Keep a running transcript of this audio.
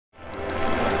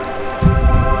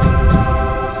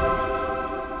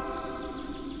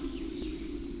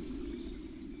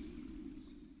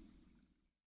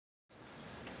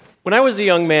When I was a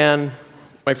young man,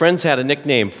 my friends had a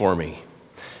nickname for me.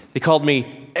 They called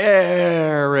me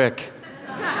Erik,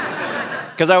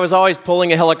 because I was always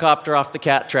pulling a helicopter off the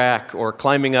cat track or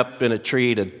climbing up in a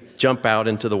tree to jump out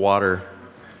into the water.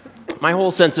 My whole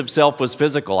sense of self was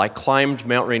physical. I climbed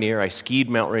Mount Rainier, I skied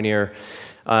Mount Rainier.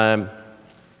 By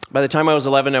the time I was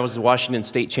 11, I was the Washington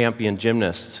State champion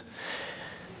gymnast.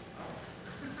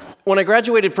 When I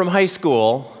graduated from high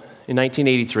school in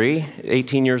 1983,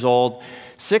 18 years old,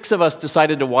 6 of us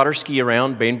decided to water ski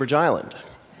around Bainbridge Island.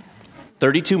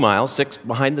 32 miles, 6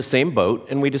 behind the same boat,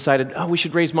 and we decided, we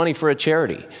should raise money for a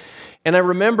charity. And I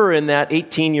remember in that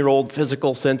 18-year-old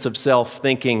physical sense of self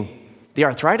thinking, the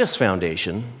Arthritis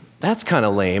Foundation, that's kind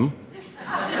of lame.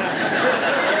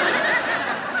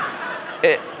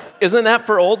 Isn't that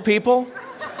for old people?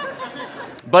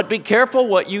 But be careful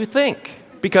what you think,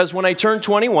 because when I turned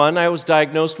 21, I was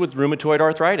diagnosed with rheumatoid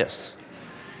arthritis.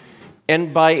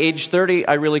 And by age 30,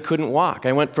 I really couldn't walk.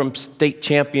 I went from state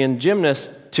champion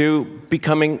gymnast to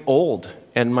becoming old,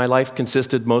 and my life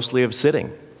consisted mostly of sitting.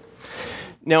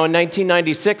 Now, in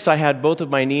 1996, I had both of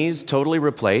my knees totally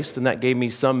replaced, and that gave me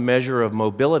some measure of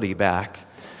mobility back.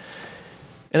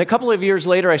 And a couple of years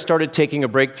later, I started taking a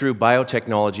breakthrough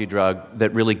biotechnology drug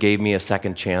that really gave me a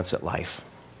second chance at life.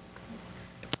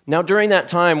 Now, during that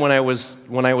time when I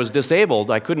was disabled,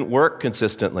 I couldn't work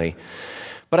consistently.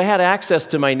 But I had access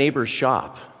to my neighbor's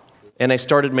shop, and I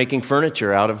started making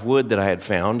furniture out of wood that I had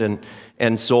found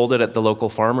and sold it at the local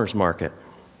farmer's market.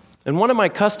 And one of my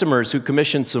customers who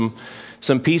commissioned some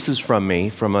pieces from me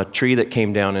from a tree that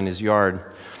came down in his yard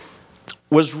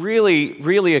was really,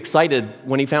 really excited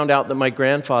when he found out that my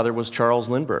grandfather was Charles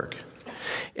Lindbergh.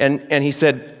 And he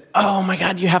said, "Oh my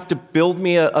God, you have to build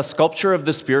me a sculpture of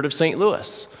the spirit of St.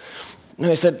 Louis." And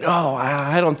I said,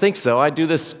 I don't think so. I do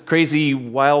this crazy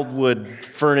wildwood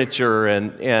furniture,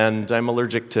 and I'm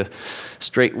allergic to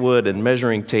straight wood and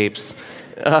measuring tapes.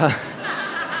 And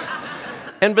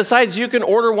besides, you can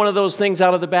order one of those things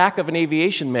out of the back of an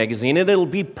aviation magazine, and it'll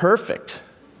be perfect.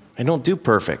 I don't do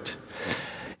perfect.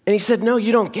 And he said, "No,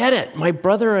 you don't get it. My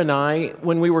brother and I,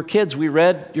 when we were kids, we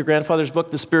read your grandfather's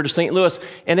book, The Spirit of St. Louis,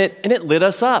 and it lit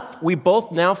us up. We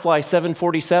both now fly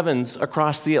 747s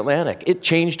across the Atlantic. It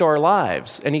changed our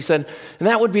lives." And he said, "And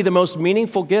that would be the most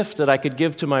meaningful gift that I could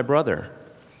give to my brother."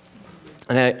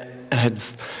 And I had,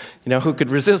 who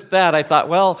could resist that? I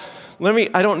thought,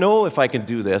 I don't know if I can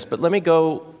do this, but let me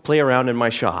go play around in my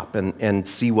shop and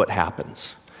see what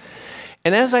happens.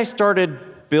 And as I started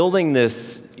building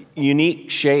this unique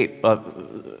shape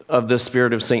of the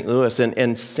spirit of St. Louis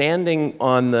and sanding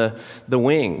on the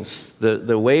wings,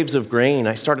 the waves of grain,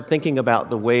 I started thinking about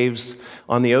the waves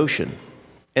on the ocean.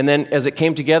 And then as it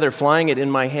came together, flying it in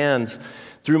my hands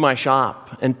through my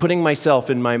shop and putting myself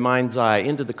in my mind's eye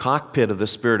into the cockpit of the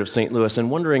spirit of St. Louis and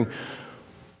wondering,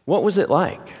 what was it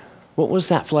like? What was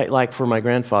that flight like for my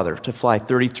grandfather to fly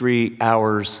 33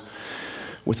 hours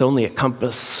with only a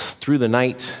compass through the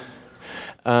night?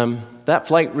 That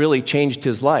flight really changed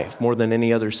his life more than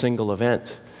any other single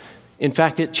event. In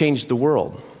fact, it changed the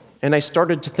world. And I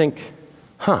started to think,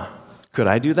 could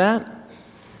I do that?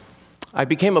 I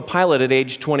became a pilot at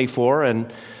age 24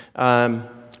 and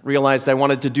realized I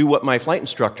wanted to do what my flight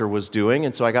instructor was doing,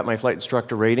 and so I got my flight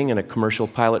instructor rating and a commercial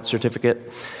pilot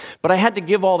certificate. But I had to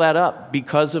give all that up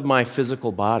because of my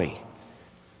physical body.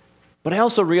 But I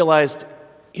also realized,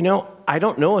 I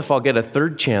don't know if I'll get a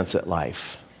third chance at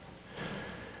life.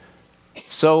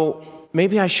 So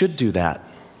maybe I should do that.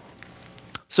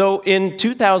 So in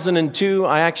 2002,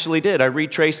 I actually did. I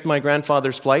retraced my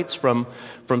grandfather's flights from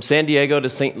San Diego to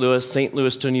St.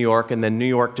 Louis to New York, and then New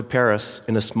York to Paris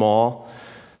in a small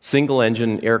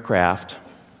single-engine aircraft,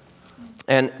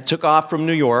 and took off from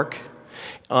New York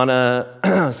on a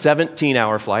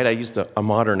 17-hour flight. I used a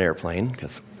modern airplane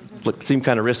because it seemed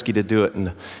kind of risky to do it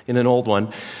in an old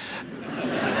one.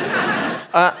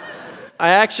 I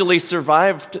actually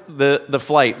survived the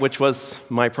flight, which was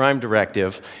my prime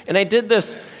directive. And I did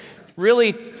this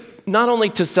really not only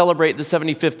to celebrate the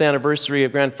 75th anniversary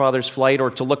of Grandfather's flight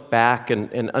or to look back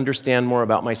and understand more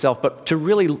about myself, but to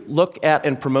really look at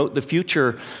and promote the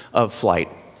future of flight.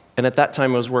 And at that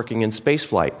time, I was working in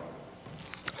spaceflight.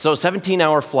 So a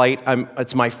 17-hour flight,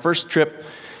 it's my first trip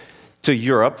to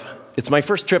Europe. It's my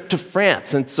first trip to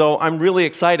France. And so I'm really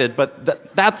excited,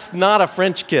 but that's not a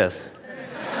French kiss.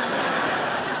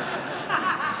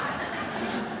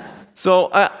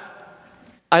 So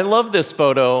I love this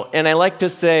photo, and I like to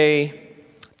say,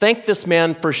 thank this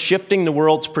man for shifting the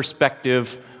world's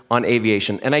perspective on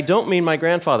aviation. And I don't mean my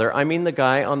grandfather, I mean the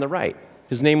guy on the right.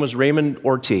 His name was Raymond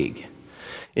Ortigue.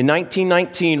 In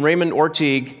 1919, Raymond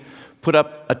Ortigue put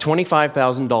up a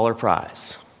 $25,000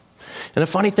 prize. And a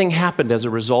funny thing happened as a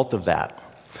result of that.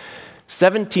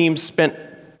 7 teams spent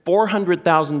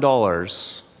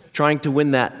 $400,000 trying to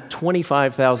win that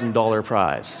 $25,000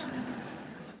 prize.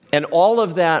 And all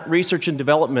of that research and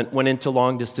development went into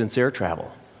long-distance air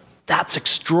travel. That's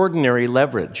extraordinary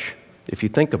leverage, if you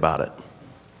think about it.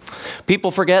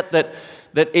 People forget that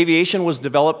aviation was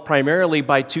developed primarily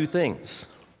by 2 things: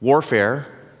 warfare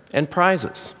and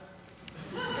prizes.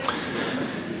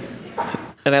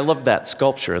 And I love that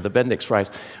sculpture, the Bendix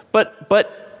prize. But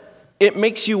it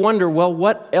makes you wonder, well,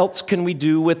 what else can we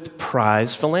do with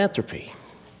prize philanthropy?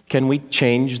 Can we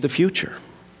change the future?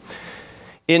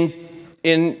 In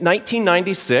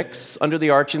 1996, under the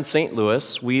arch in St.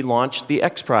 Louis, we launched the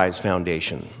X Prize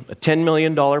Foundation, a $10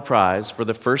 million prize for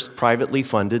the first privately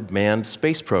funded manned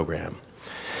space program.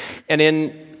 And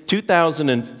in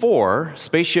 2004,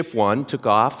 Spaceship One took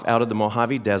off out of the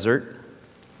Mojave Desert,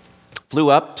 flew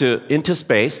up into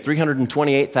space,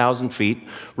 328,000 feet,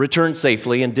 returned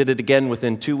safely, and did it again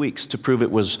within 2 weeks to prove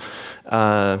it was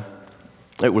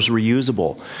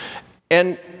reusable.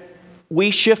 And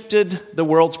we shifted the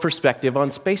world's perspective on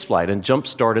spaceflight and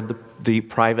jump-started the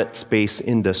private space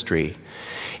industry.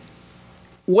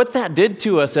 What that did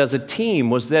to us as a team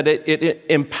was that it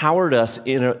empowered us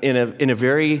in a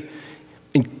very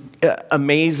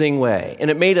amazing way. And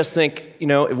it made us think,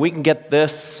 if we can get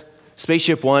this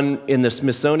Spaceship One in the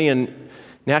Smithsonian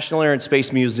National Air and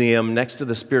Space Museum next to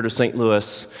the Spirit of St.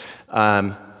 Louis,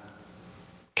 can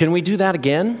we do that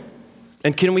again?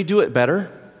 And can we do it better?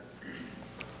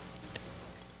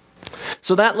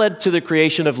 So that led to the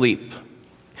creation of LEAP.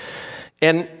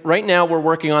 And right now we're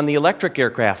working on the electric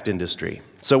aircraft industry.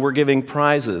 So we're giving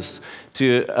prizes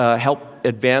to help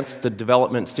advance the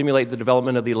development, stimulate the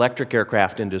development of the electric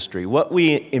aircraft industry. What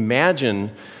we imagine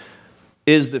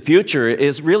is the future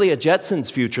is really a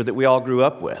Jetsons future that we all grew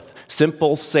up with.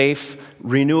 Simple, safe,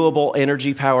 renewable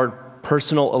energy-powered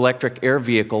personal electric air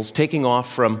vehicles taking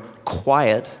off from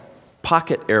quiet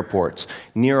pocket airports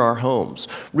near our homes,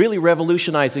 really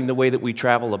revolutionizing the way that we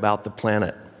travel about the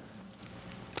planet.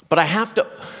 But I have to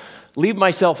leave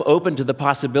myself open to the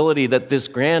possibility that this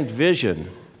grand vision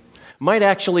might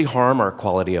actually harm our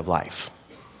quality of life.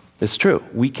 It's true.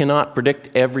 We cannot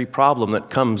predict every problem that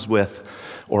comes with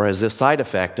or as a side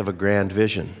effect of a grand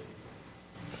vision.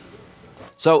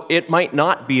 So it might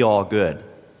not be all good.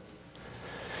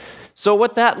 So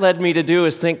what that led me to do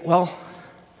is think, well,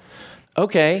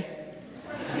 okay,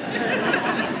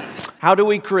 how do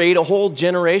we create a whole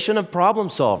generation of problem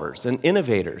solvers and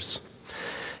innovators?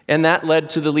 And that led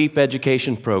to the LEAP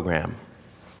education program.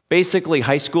 Basically,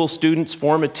 high school students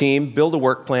form a team, build a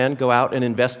work plan, go out and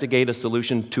investigate a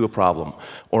solution to a problem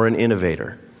or an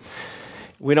innovator.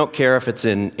 We don't care if it's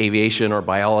in aviation or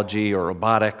biology or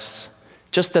robotics,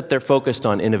 just that they're focused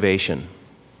on innovation.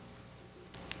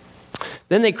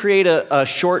 Then they create a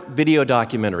short video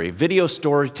documentary, video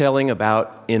storytelling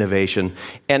about innovation,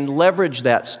 and leverage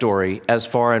that story as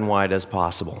far and wide as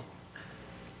possible.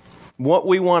 What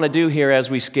we want to do here as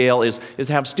we scale is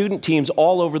have student teams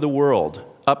all over the world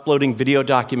uploading video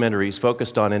documentaries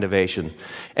focused on innovation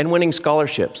and winning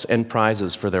scholarships and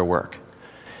prizes for their work.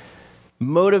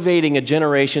 Motivating a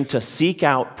generation to seek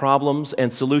out problems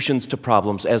and solutions to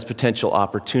problems as potential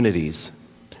opportunities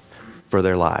for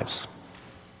their lives.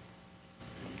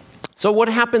 So what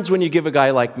happens when you give a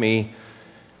guy like me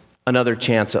another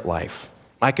chance at life?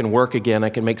 I can work again, I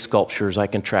can make sculptures, I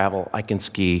can travel, I can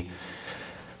ski.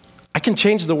 I can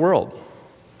change the world.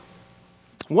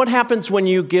 What happens when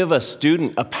you give a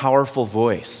student a powerful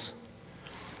voice?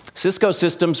 Cisco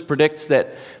Systems predicts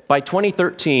that by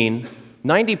 2013,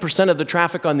 90% of the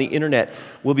traffic on the internet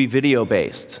will be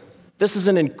video-based. This is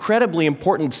an incredibly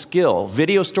important skill,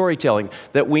 video storytelling,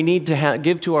 that we need to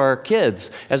give to our kids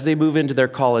as they move into their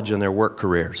college and their work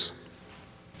careers.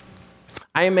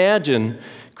 I imagine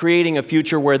creating a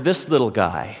future where this little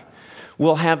guy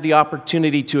will have the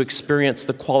opportunity to experience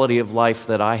the quality of life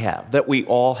that I have, that we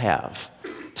all have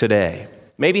today.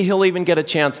 Maybe he'll even get a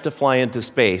chance to fly into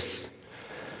space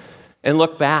and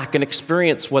look back and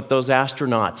experience what those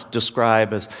astronauts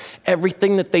describe as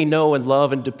everything that they know and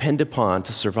love and depend upon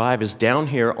to survive is down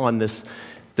here on this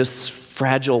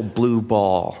fragile blue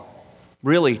ball.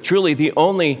 Really, truly, the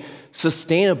only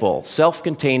sustainable,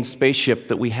 self-contained spaceship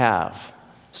that we have,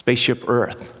 Spaceship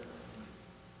Earth.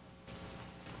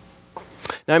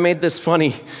 Now, I made this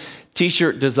funny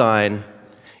t-shirt design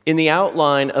in the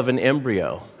outline of an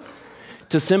embryo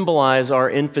to symbolize our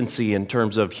infancy in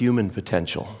terms of human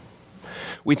potential.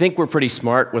 We think we're pretty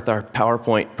smart with our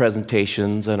PowerPoint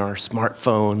presentations and our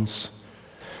smartphones,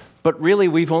 but really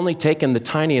we've only taken the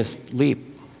tiniest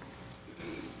leap.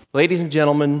 Ladies and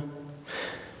gentlemen,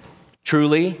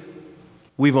 truly,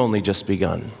 we've only just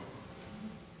begun.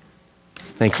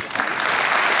 Thank you.